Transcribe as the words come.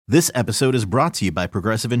This episode is brought to you by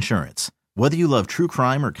Progressive Insurance. Whether you love true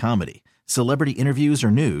crime or comedy, celebrity interviews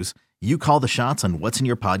or news, you call the shots on what's in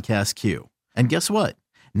your podcast queue. And guess what?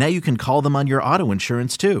 Now you can call them on your auto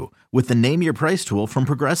insurance too with the Name Your Price tool from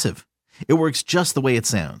Progressive. It works just the way it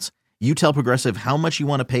sounds. You tell Progressive how much you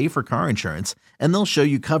want to pay for car insurance, and they'll show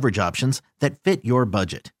you coverage options that fit your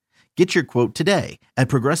budget. Get your quote today at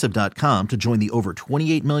Progressive.com to join the over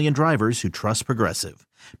 28 million drivers who trust Progressive.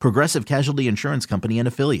 Progressive Casualty Insurance Company and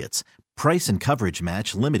Affiliates. Price and coverage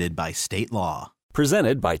match limited by state law.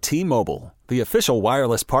 Presented by T-Mobile, the official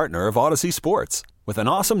wireless partner of Odyssey Sports. With an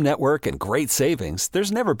awesome network and great savings,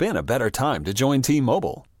 there's never been a better time to join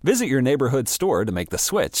T-Mobile. Visit your neighborhood store to make the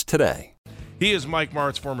switch today. He is Mike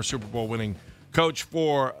Martz, former Super Bowl winning coach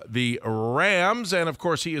for the Rams. And, of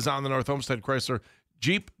course, he is on the North Homestead Chrysler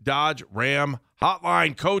Jeep Dodge Ram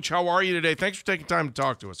hotline. Coach, how are you today? Thanks for taking time to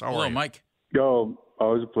talk to us. How are you? Hello, Mike. Yo,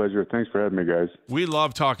 always a pleasure. Thanks for having me, guys. We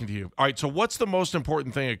love talking to you. All right, so what's the most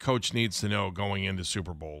important thing a coach needs to know going into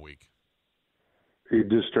Super Bowl week?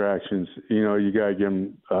 Distractions. You know, you got to give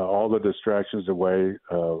them all the distractions away.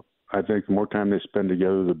 I think the more time they spend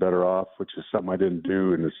together, the better off, which is something I didn't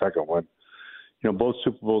do in the second one. You know, both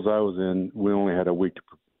Super Bowls I was in, we only had a week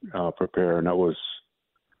to prepare, and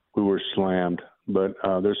we were slammed. But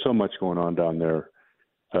there's so much going on down there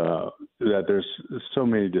that there's so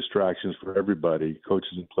many distractions for everybody, coaches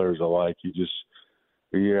and players alike. You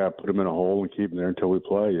put them in a hole and keep them there until we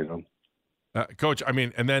play, you know. Coach, I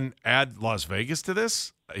mean, and then add Las Vegas to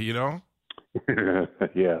this, you know?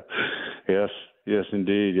 Yeah. Yes,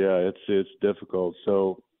 indeed. Yeah, it's difficult.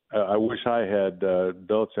 So I wish I had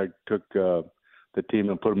Belichick took the team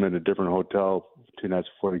and put them in a different hotel 2 nights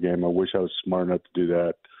before the game. I wish I was smart enough to do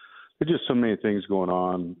that. There's just so many things going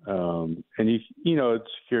on. And, you know,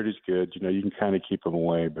 security's good. You know, you can kind of keep them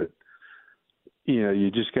away. But, you know, you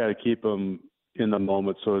just got to keep them in the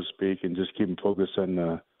moment, so to speak, and just keep them focused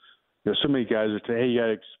on there's so many guys that say,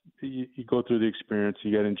 hey, you go through the experience.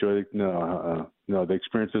 You got to enjoy it. No, the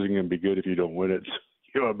experience isn't going to be good if you don't win it. So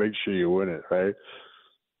you want to make sure you win it, right?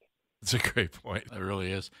 That's a great point. It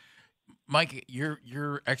really is. Mike,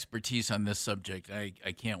 your expertise on this subject, I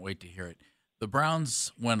can't wait to hear it. The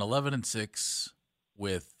Browns went 11-6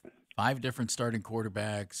 with 5 different starting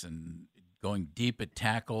quarterbacks and going deep at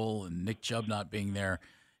tackle and Nick Chubb not being there,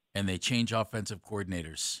 and they change offensive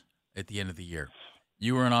coordinators at the end of the year.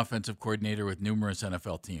 You were an offensive coordinator with numerous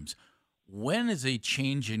NFL teams. When is a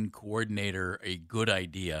change in coordinator a good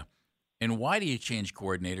idea, and why do you change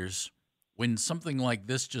coordinators when something like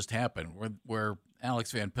this just happened, where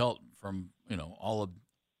Alex Van Pelt, from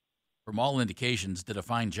all indications, did a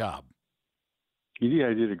fine job? Yeah,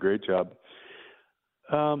 he did a great job.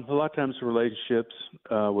 A lot of times relationships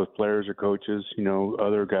with players or coaches, you know,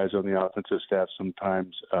 other guys on the offensive staff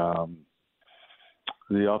sometimes.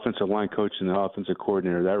 The offensive line coach and the offensive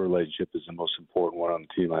coordinator, that relationship is the most important one on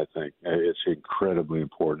the team, I think. It's incredibly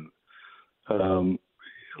important. A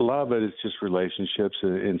lot of it is just relationships,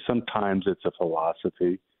 and sometimes it's a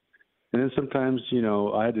philosophy. And then sometimes, you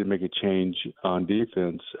know, I had to make a change on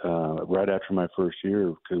defense right after my first year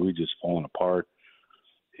because we just fallen apart.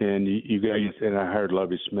 And you guys, and I hired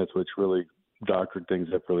Lovie Smith, which really doctored things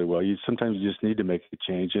up really well. Sometimes you just need to make a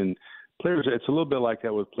change. And players, it's a little bit like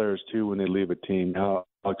that with players too when they leave a team. Now,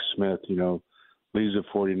 Alex Smith, you know, leaves the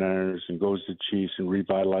 49ers and goes to Chiefs and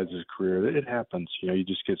revitalizes his career. It happens. You know, you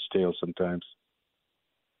just get stale sometimes.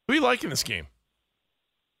 Who do you like in this game?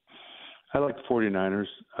 I like the 49ers.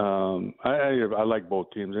 I like both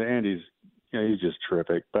teams. Andy's, you know, he's just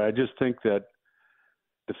terrific. But I just think that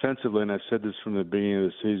defensively, and I've said this from the beginning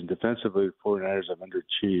of the season, defensively, the 49ers have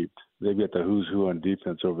underachieved. They've got the who's who on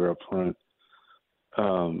defense over up front.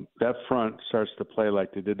 That front starts to play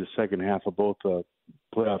like they did the second half of both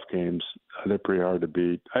playoff games. They're pretty hard to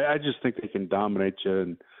beat. I just think they can dominate you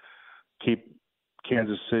and keep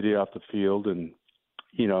Kansas City off the field and,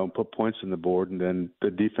 you know, put points on the board, and then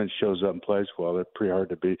the defense shows up and plays well. They're pretty hard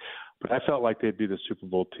to beat. But I felt like they'd be the Super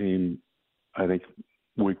Bowl team, I think,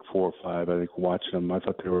 week 4 or 5. I think watching them, I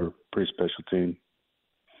thought they were a pretty special team.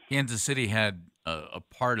 Kansas City had a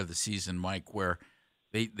part of the season, Mike, where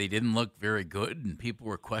they didn't look very good, and people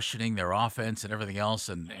were questioning their offense and everything else.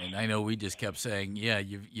 And I know we just kept saying, yeah,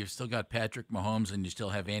 you've still got Patrick Mahomes, and you still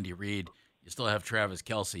have Andy Reid, you still have Travis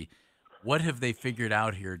Kelce. What have they figured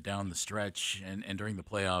out here down the stretch and during the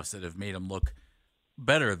playoffs that have made them look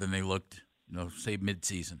better than they looked, you know, say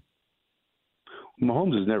midseason?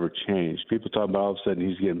 Mahomes has never changed. People talk about all of a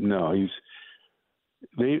sudden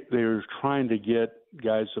they're trying to get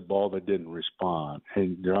guys the ball that didn't respond,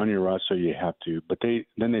 and they're on your roster, so you have to. But they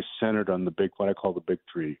centered on what I call the big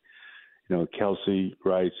three. Kelsey,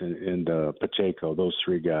 Rice, and Pacheco, those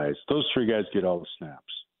three guys. Those three guys get all the snaps,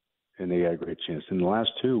 and they got a great chance. In the last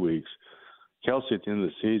 2 weeks, Kelsey at the end of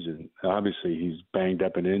the season, obviously he's banged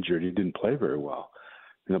up and injured. He didn't play very well.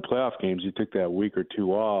 In the playoff games, he took that week or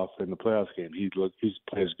two off. In the playoff game, he's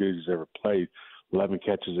played as good as he's ever played. 11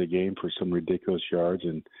 catches a game for some ridiculous yards.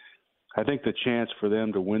 And I think the chance for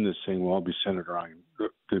them to win this thing will all be centered around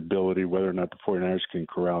the ability, whether or not the 49ers can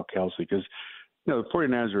corral Kelsey. Because, the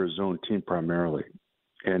 49ers are a zone team primarily.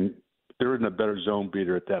 And there isn't a better zone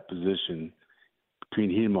beater at that position between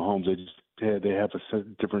he and Mahomes. They have a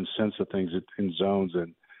different sense of things in zones,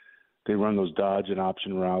 and they run those dodge and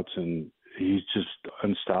option routes, and he's just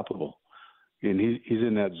unstoppable. And he's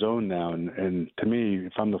in that zone now. And to me,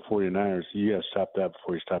 if I'm the 49ers, you got to stop that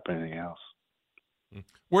before you stop anything else.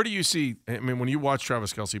 Where do you see – when you watch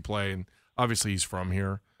Travis Kelce play, and obviously he's from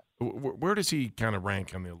here, where does he kind of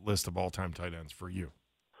rank on the list of all-time tight ends for you?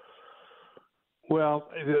 Well,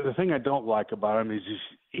 the thing I don't like about him is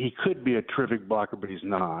he could be a terrific blocker, but he's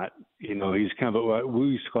not. He's kind of we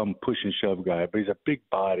used to call him push and shove guy, but he's a big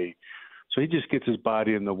body. So he just gets his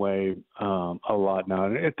body in the way a lot now.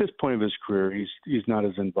 And at this point of his career, he's not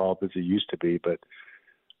as involved as he used to be, but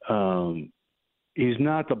he's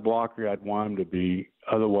not the blocker I'd want him to be.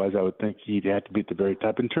 Otherwise, I would think he'd have to be at the very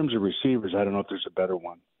top. In terms of receivers, I don't know if there's a better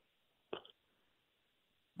one.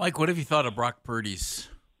 Mike, what have you thought of Brock Purdy's?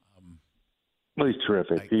 Well, he's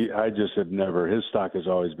terrific. I just have never. His stock has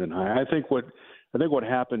always been high. I think what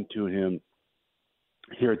happened to him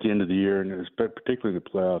here at the end of the year, and particularly in the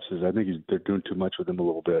playoffs, is I think they're doing too much with him a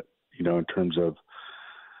little bit. In terms of,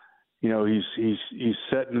 he's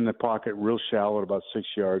sitting in the pocket real shallow at about 6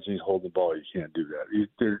 yards, and he's holding the ball. You can't do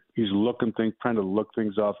that. He's trying to look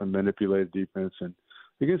things off and manipulate defense, and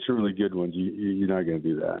against the really good ones, you're not going to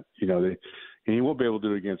do that. And he won't be able to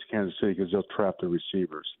do it against Kansas City because they'll trap the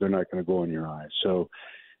receivers. They're not going to go in your eyes. So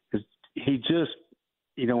he just,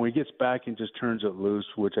 when he gets back and just turns it loose,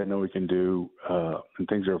 which I know he can do, and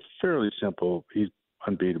things are fairly simple, he's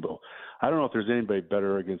unbeatable. I don't know if there's anybody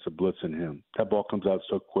better against a blitz than him. That ball comes out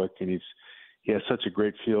so quick, and he has such a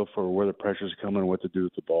great feel for where the pressure's coming and what to do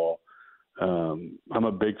with the ball. I'm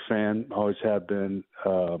a big fan, always have been.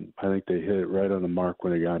 I think they hit it right on the mark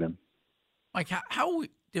when they got him. Mike, how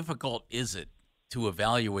difficult is it to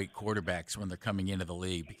evaluate quarterbacks when they're coming into the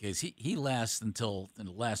league? Because he lasts until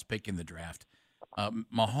the last pick in the draft.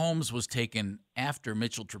 Mahomes was taken after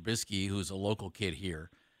Mitchell Trubisky, who's a local kid here.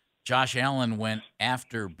 Josh Allen went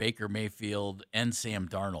after Baker Mayfield and Sam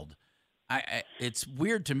Darnold. It's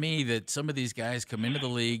weird to me that some of these guys come into the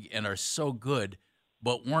league and are so good,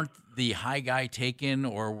 but weren't the high guy taken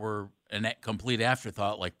or were a complete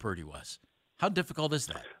afterthought like Purdy was. How difficult is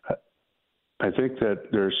that? I think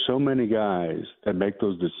that there are so many guys that make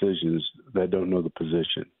those decisions that don't know the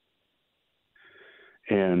position.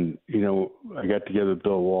 And, I got together with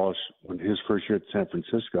Bill Walsh when his first year at San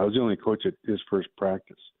Francisco. I was the only coach at his first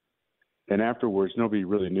practice. And afterwards, nobody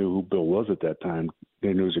really knew who Bill was at that time. They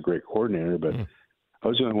knew he was a great coordinator, but I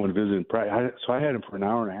was the only one visiting practice. So I had him for an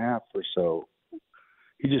hour and a half or so.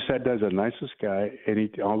 He just sat down as the nicest guy,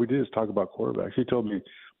 and all we did is talk about quarterbacks. He told me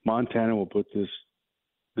Montana will put this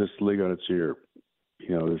league on its ear.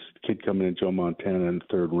 This kid coming in, Joe Montana, in the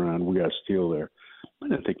third round, we got a steal there. I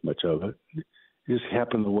didn't think much of it. It just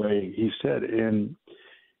happened the way he said. And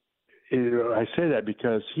I say that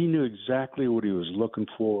because he knew exactly what he was looking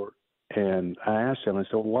for. And I asked him, I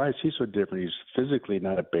said, well, why is he so different? He's physically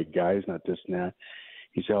not a big guy. He's not this and that.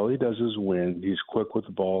 He said, all he does is win. He's quick with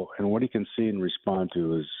the ball. And what he can see and respond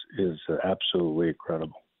to is absolutely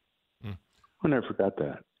incredible. I never forgot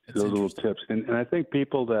that. Those little tips. And I think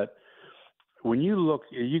people that, when you look,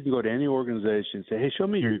 you can go to any organization and say, hey, show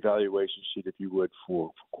me your evaluation sheet if you would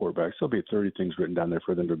for quarterbacks. There'll be 30 things written down there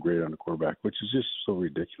for them to grade on a quarterback, which is just so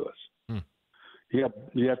ridiculous.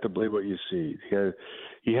 You have to believe what you see.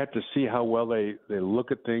 You have to see how well they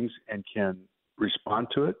look at things and can respond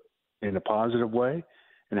to it in a positive way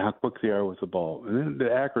and how quick they are with the ball. And then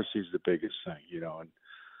the accuracy is the biggest thing, And,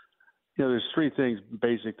 there's three things,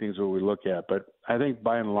 basic things that we look at. But I think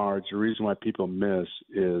by and large, the reason why people miss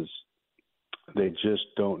is they just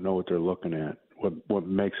don't know what they're looking at, what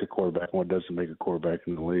makes a quarterback and what doesn't make a quarterback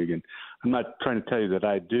in the league. And I'm not trying to tell you that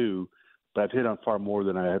I do, but I've hit on far more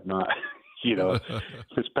than I have not.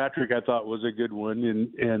 Fitzpatrick I thought was a good one,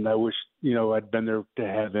 and I wish, I'd been there to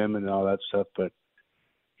have him and all that stuff. But,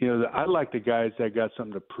 I like the guys that got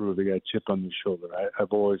something to prove. They got a chip on their shoulder.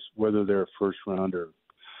 I've always, whether they're first round or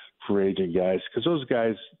free agent guys, because those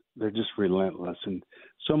guys, they're just relentless. And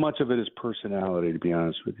so much of it is personality, to be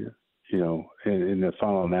honest with you. In the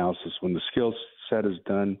final analysis, when the skill set is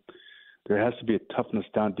done, there has to be a toughness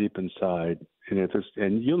down deep inside.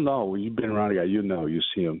 And you'll know, when you've been around a guy, you know, you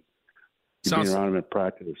see him. You've been around him in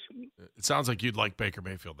practice. It sounds like you'd like Baker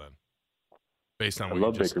Mayfield then, based on what I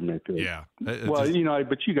love Baker Mayfield. Yeah. Well,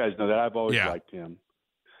 but you guys know that. I've always liked him.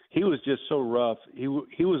 He was just so rough. He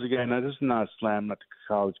was a guy, now this is not a slam at the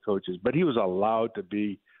college coaches, but he was allowed to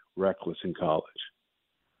be reckless in college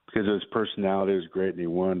because his personality was great and he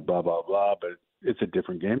won, blah, blah, blah, but it's a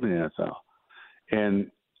different game in the NFL.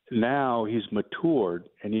 And now he's matured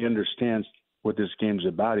and he understands what this game's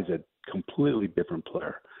about. He's a completely different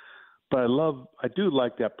player. But I do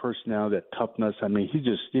like that personality, that toughness. I mean,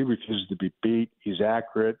 he refuses to be beat. He's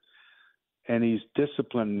accurate, and he's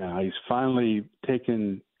disciplined now. He's finally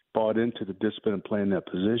bought into the discipline and playing that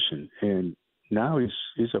position, and now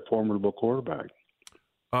he's a formidable quarterback.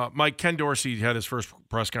 Mike, Ken Dorsey had his first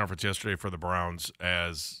press conference yesterday for the Browns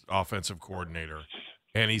as offensive coordinator,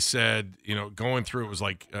 and he said, going through it was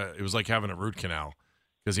like having a root canal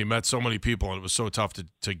because he met so many people and it was so tough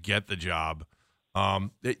to get the job.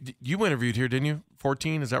 You interviewed here, didn't you?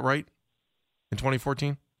 14, is that right? In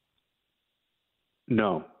 2014?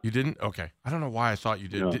 No. You didn't? Okay. I don't know why I thought you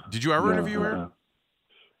did. No. Did you ever interview here?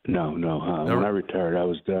 No. When I retired, I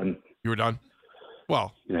was done. You were done?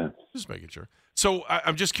 Well, yeah. Just making sure. So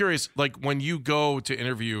I'm just curious, like when you go to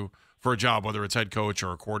interview for a job, whether it's head coach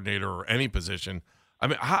or a coordinator or any position, I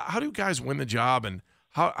mean, how do guys win the job, and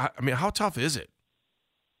how tough is it?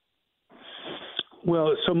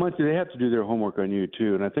 Well, so much they have to do their homework on you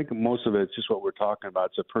too, and I think most of it's just what we're talking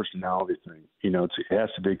about. It's a personality thing, it has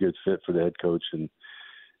to be a good fit for the head coach and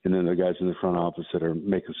then the guys in the front office that are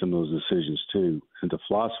making some of those decisions too. And the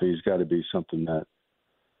philosophy has got to be something that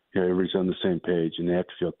everybody's on the same page, and they have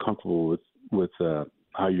to feel comfortable with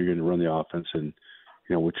how you're going to run the offense and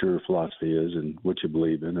what your philosophy is and what you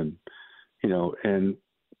believe in, and and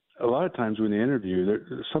a lot of times when they interview,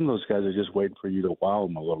 some of those guys are just waiting for you to wow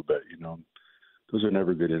them a little bit, Those are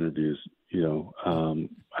never good interviews,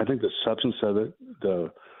 I think the substance of it,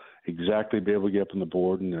 the exactly be able to get up on the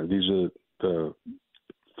board, and these are the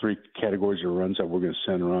 3 categories of runs that we're going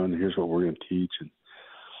to send around. Here's what we're going to teach. And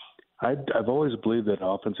I've always believed that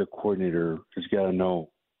offensive coordinator has got to know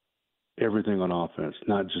everything on offense,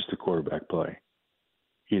 not just the quarterback play.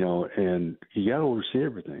 And you got to oversee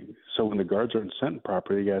everything. So when the guards aren't sent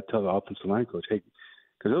properly, you got to tell the offensive line coach, hey,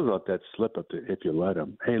 because they'll let that slip up if you let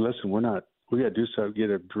them. Hey, listen, we got to do something, get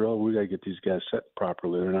a drill. We got to get these guys set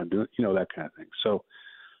properly. They're not doing, that kind of thing. So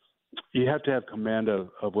you have to have command of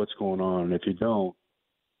what's going on. And if you don't,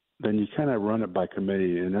 then you kind of run it by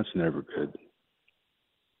committee, and that's never good.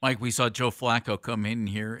 Mike, we saw Joe Flacco come in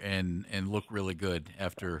here and look really good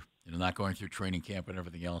after not going through training camp and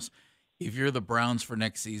everything else. If you're the Browns for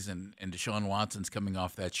next season and Deshaun Watson's coming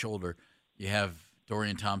off that shoulder, you have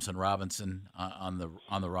Dorian Thompson-Robinson on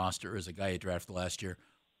the roster as a guy you drafted last year.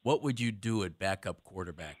 What would you do at backup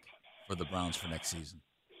quarterback for the Browns for next season?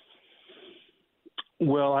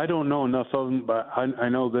 Well, I don't know enough of them, but I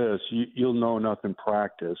know this. You'll know enough in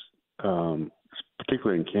practice,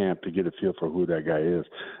 particularly in camp, to get a feel for who that guy is.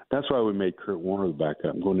 That's why we made Kurt Warner the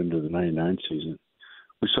backup going into the 99 season.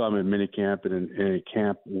 We saw him in minicamp and in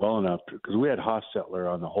camp well enough because we had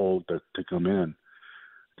Hostetler on the hold to come in.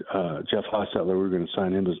 Jeff Hostetler, we were going to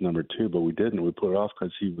sign him as number 2, but we didn't. We put it off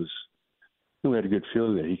because we had a good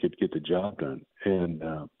feeling that he could get the job done,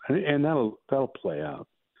 and that'll play out,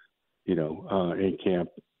 in camp.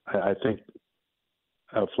 I think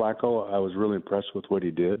Flacco, I was really impressed with what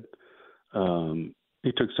he did.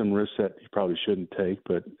 He took some risks that he probably shouldn't take,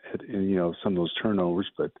 but some of those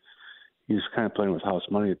turnovers. But he's kind of playing with house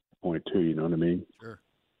money at the point too. You know what I mean? Sure.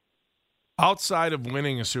 Outside of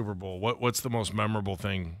winning a Super Bowl, what's the most memorable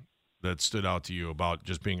thing that stood out to you about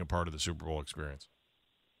just being a part of the Super Bowl experience?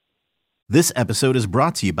 This episode is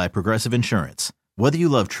brought to you by Progressive Insurance. Whether you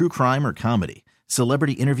love true crime or comedy,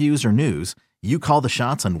 celebrity interviews or news, you call the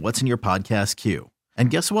shots on what's in your podcast queue. And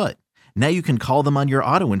guess what? Now you can call them on your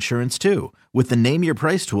auto insurance too with the Name Your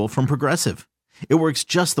Price tool from Progressive. It works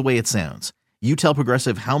just the way it sounds. You tell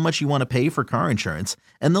Progressive how much you want to pay for car insurance,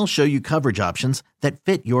 and they'll show you coverage options that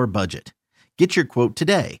fit your budget. Get your quote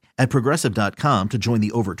today at Progressive.com to join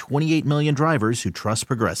the over 28 million drivers who trust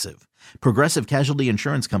Progressive. Progressive Casualty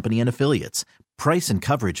Insurance Company and Affiliates. Price and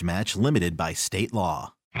coverage match limited by state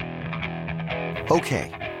law.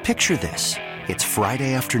 Okay, picture this. It's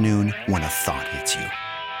Friday afternoon when a thought hits you.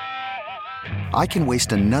 I can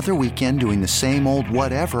waste another weekend doing the same old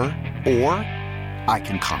whatever, or I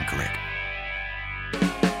can conquer it.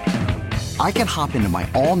 I can hop into my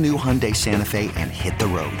all-new Hyundai Santa Fe and hit the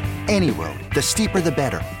road. Any road. The steeper, the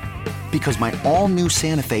better. Because my all-new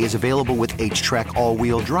Santa Fe is available with H-Track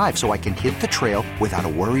all-wheel drive, so I can hit the trail without a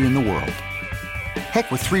worry in the world.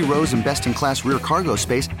 Heck, with 3 rows and best-in-class rear cargo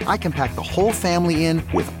space, I can pack the whole family in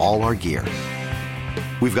with all our gear.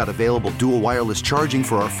 We've got available dual wireless charging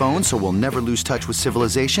for our phones, so we'll never lose touch with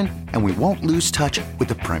civilization, and we won't lose touch with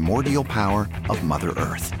the primordial power of Mother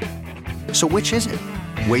Earth. So which is it?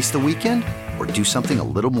 Waste the weekend or do something a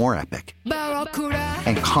little more epic?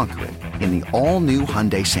 And conquer it in the all-new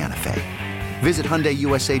Hyundai Santa Fe. Visit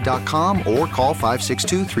HyundaiUSA.com or call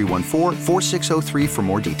 562-314-4603 for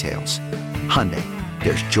more details. Hyundai,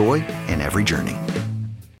 there's joy in every journey.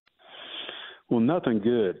 Well, nothing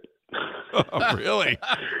good. Oh, really?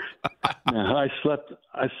 I slept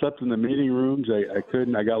in the meeting rooms. I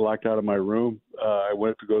couldn't. I got locked out of my room. I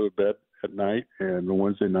went to go to bed at night, and on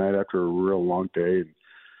Wednesday night after a real long day, and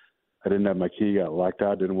I didn't have my key. Got locked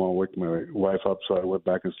out. Didn't want to wake my wife up, so I went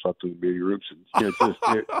back and slept in the meeting rooms. And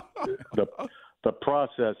the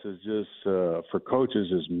process is just for coaches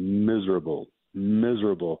is miserable.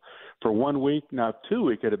 For 1 week, now 2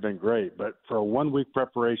 weeks could have been great, but for a 1 week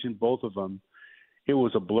preparation, both of them, it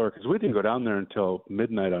was a blur because we didn't go down there until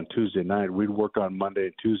midnight on Tuesday night. We'd work on Monday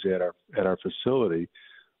and Tuesday at our facility.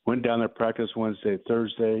 Went down there, practiced Wednesday,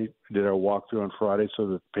 Thursday, did our walkthrough on Friday so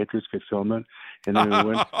the Patriots could film it, and then we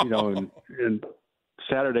went, and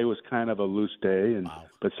Saturday was kind of a loose day,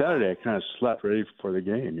 but Saturday I kind of slept ready for the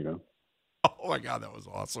game, Oh my God, that was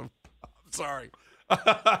awesome. I'm sorry.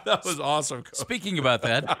 That was awesome. Coach. Speaking about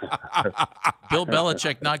that, Bill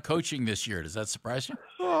Belichick not coaching this year. Does that surprise you?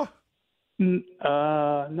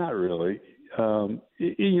 Not really. The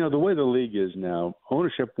way the league is now,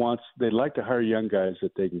 ownership they'd like to hire young guys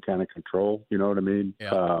that they can kind of control. You know what I mean?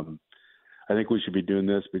 Yeah. I think we should be doing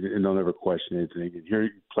this, and they'll never question anything. And here,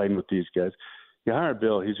 playing with these guys, you hire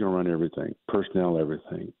Bill, he's going to run everything, personnel,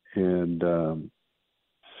 everything. And,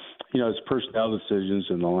 his personnel decisions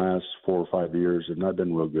in the last 4 or 5 years have not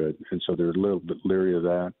been real good. And so they're a little bit leery of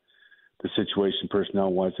that. The situation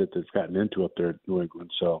personnel-wise that they've gotten into up there at New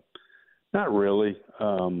England. So not really.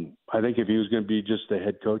 I think if he was going to be just the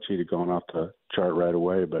head coach, he'd have gone off the chart right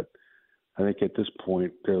away. But I think at this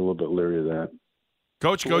point, they're a little bit leery of that.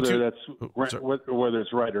 Coach, whether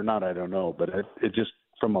it's right or not, I don't know. But it just,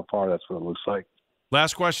 from afar, that's what it looks like.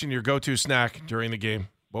 Last question, your go-to snack during the game.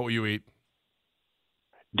 What will you eat?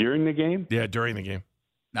 During the game? Yeah, during the game.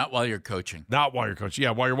 Not while you're coaching. Not while you're coaching.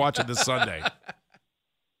 Yeah, while you're watching this Sunday.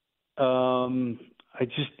 I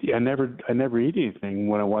never eat anything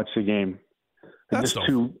when I watch the game. That's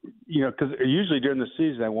because usually during the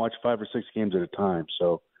season I watch 5 or 6 games at a time,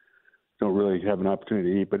 so don't really have an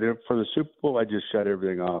opportunity to eat. But for the Super Bowl, I just shut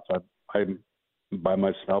everything off. I'm by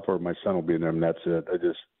myself, or my son will be in there, and that's it.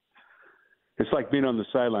 It's like being on the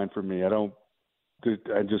sideline for me. I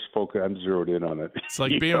just focus. I'm zeroed in on it. It's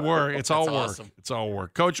like being work. It's all work. Awesome. It's all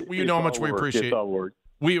work. Coach, you know how much we appreciate. It's all work.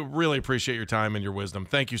 We really appreciate your time and your wisdom.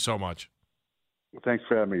 Thank you so much. Thanks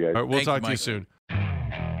for having me, guys. All right, we'll talk to you soon.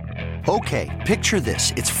 Okay, picture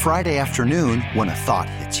this. It's Friday afternoon when a thought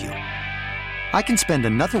hits you. I can spend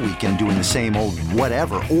another weekend doing the same old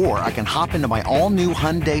whatever, or I can hop into my all-new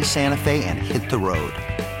Hyundai Santa Fe and hit the road.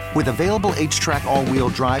 With available H-Track all-wheel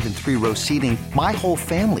drive and 3-row seating, my whole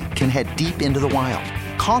family can head deep into the wild.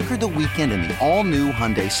 Conquer the weekend in the all-new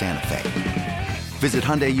Hyundai Santa Fe. Visit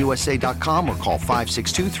HyundaiUSA.com or call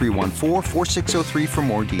 562-314-4603 for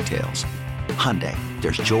more details. Hyundai,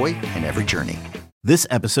 there's joy in every journey. This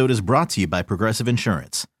episode is brought to you by Progressive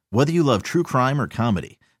Insurance. Whether you love true crime or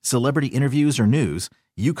comedy, celebrity interviews or news,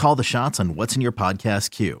 you call the shots on what's in your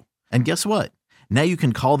podcast queue. And guess what? Now you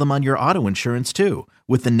can call them on your auto insurance too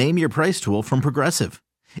with the Name Your Price tool from Progressive.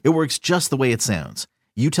 It works just the way it sounds.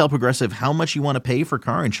 You tell Progressive how much you want to pay for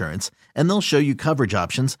car insurance, and they'll show you coverage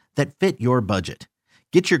options that fit your budget.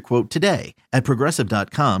 Get your quote today at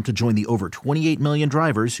Progressive.com to join the over 28 million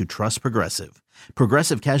drivers who trust Progressive.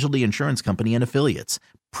 Progressive Casualty Insurance Company and Affiliates.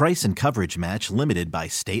 Price and coverage match limited by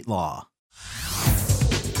state law.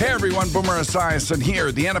 Hey everyone, Boomer Esiason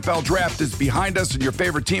here. The NFL Draft is behind us and your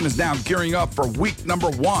favorite team is now gearing up for week number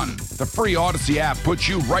 1. The free Odyssey app puts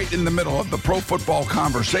you right in the middle of the pro football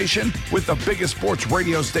conversation with the biggest sports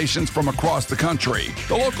radio stations from across the country.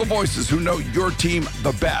 The local voices who know your team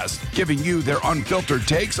the best, giving you their unfiltered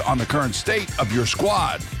takes on the current state of your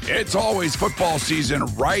squad. It's always football season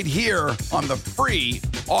right here on the free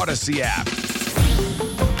Odyssey app.